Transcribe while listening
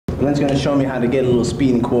Lynn's gonna show me how to get a little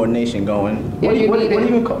speed and coordination going. Yeah, What do you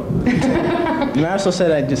even call? Marisol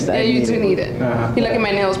said I just. Yeah, you do need it. You look at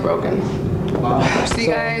my nails broken. See,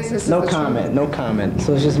 So, guys, this is no the comment. truth. No comment.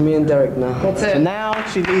 So it's just me and Derek now. That's it. So now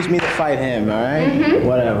she leaves me to fight him. All right.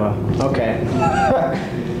 Whatever. Okay.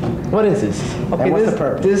 What is this? Okay, And what's the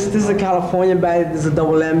purpose? this is a California bag. This is a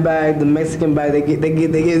double M bag. The Mexican bag. They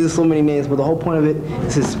give this so many names, but the whole point of it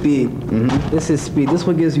is speed. This is speed. This is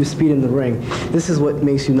what gives you speed in the ring. This is what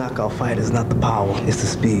makes you knockout fighters, not the power. It's the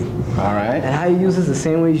speed. All right. And how you use it is the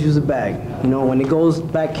same way you use a bag. You know, when it goes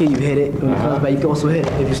back here, you hit it. When it comes back, you can also hit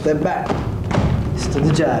it. If you step back, it's to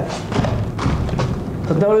the jab.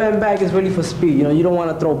 The double M bag is really for speed. You know, you don't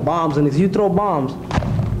want to throw bombs, and if you throw bombs,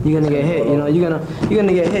 you're gonna get hit. You know, you're gonna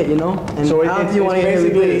get hit. You know. And So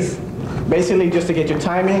it's basically just to get your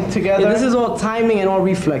timing together. Yeah, this is all timing and all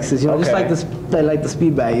reflexes. You know, just like this, like the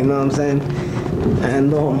speed bag. You know what I'm saying?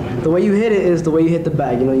 And the way you hit it is the way you hit the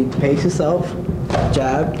bag. You know, you pace yourself,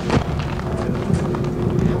 jab.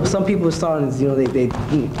 Some people starting, you know,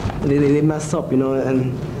 they mess up. You know,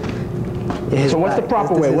 and so what's the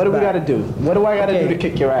proper way? What do we got to do? What do I got to do to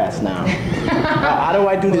kick your ass now? How do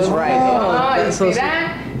I do this right? Oh, you see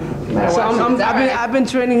that? So I've been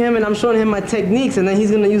training him and I'm showing him my techniques, and then he's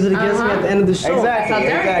gonna use it against me at the end of the show.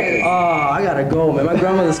 Exactly. Oh, I gotta go, man. My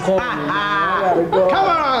grandmother's calling me. I gotta go. Come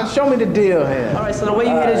on, show me the deal here. All right. So the way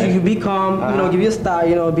you hit is you be calm. You know, give you a style.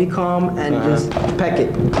 You know, be calm and just peck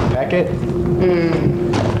it. Peck it.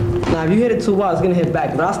 Now, if you hit it too wild, it's gonna hit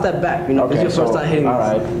back. But I'll step back. You know, because you're first time hitting. All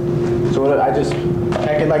right. So what, I just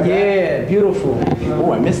peck it like that? Yeah, beautiful.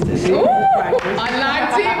 Oh, I missed this. Ooh, on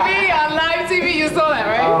live TV, you saw that,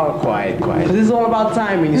 right? Oh, quiet. So this is all about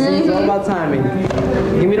timing. You see, it's all about timing.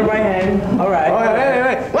 Give me the right hand. All right. Oh,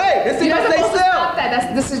 wait. This thing You're must not stay supposed to still. stop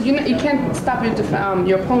that. This is you can't stop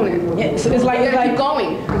your opponent. Yeah, so it's like keep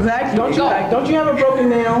going. Exactly. Don't you have a broken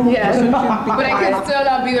nail? Yes, but I can still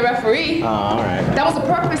not be the referee. Oh, all right. That was the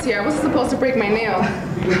purpose here. I wasn't supposed to break my nail.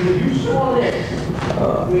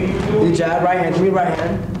 You jab, right hand. Give me right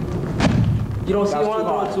hand. You don't want to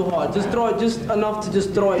throw it too hard. Just throw it just enough to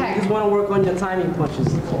just throw it. You just want to work on your timing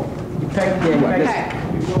punches. You peck, Peck.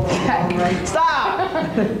 Stop.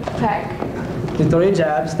 Peck. You throw your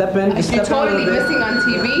jab, step in. You're totally missing on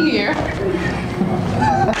TV here.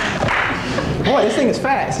 Boy, this thing is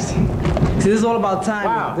fast. See, this is all about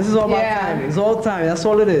timing. Wow. This is all about timing. It's all timing. That's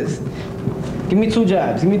all it is. Give me two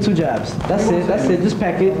jabs. That's it. Just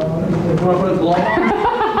peck it.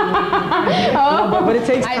 But it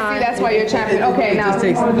takes time. I see. That's why you're champion. Okay, now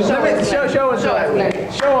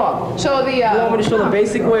Show off. Show the. You want me to show the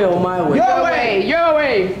basic way or my way? Your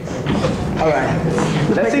way. All right.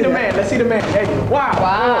 Let's see the man. There you go.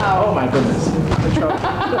 Wow. Oh my goodness.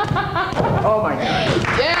 Oh my God.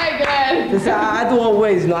 Yeah, good. Listen, I do all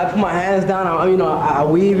ways. You know, I put my hands down. I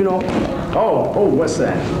weave. You know. Oh, what's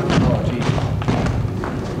that? Oh, geez.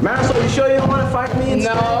 Marisol, you sure you don't want to fight me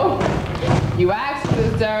instead? No. You asked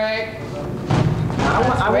this, Derek.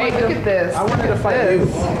 Wait, look at this. I wanted to fight you.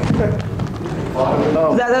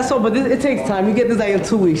 That's all, but it takes time. You get this like in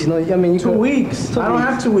 2 weeks, you know. I mean, 2 weeks. I don't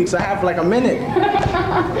have 2 weeks. I have like a minute.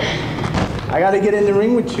 I got to get in the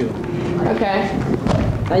ring with you. Okay.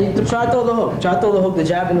 Now you try to throw the hook. The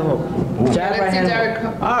jab and the hook. Jab, right hand. Derek.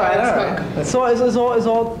 All right. So it's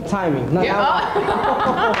all timing. Nice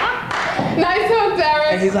hook,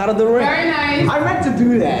 Derek. And he's out of the ring. Very nice. I meant to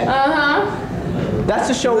do that. That's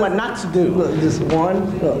to show what not to do. Look, just one,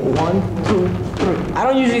 2, 3. I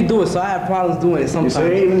don't usually do it, so I have problems doing it sometimes.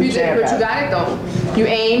 But you got it though. You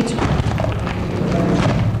aimed.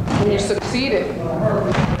 And you succeeded.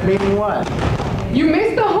 Meaning what? You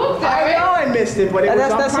missed the hook, Derek. I know I missed it, but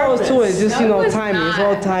that's all it's to it. It's just, timing. It's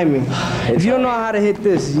all timing. If you don't know how to hit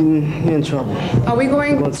this, you're in trouble. Are we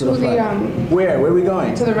going to the Where are we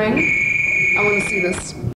going? to the ring? I want to see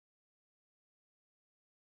this.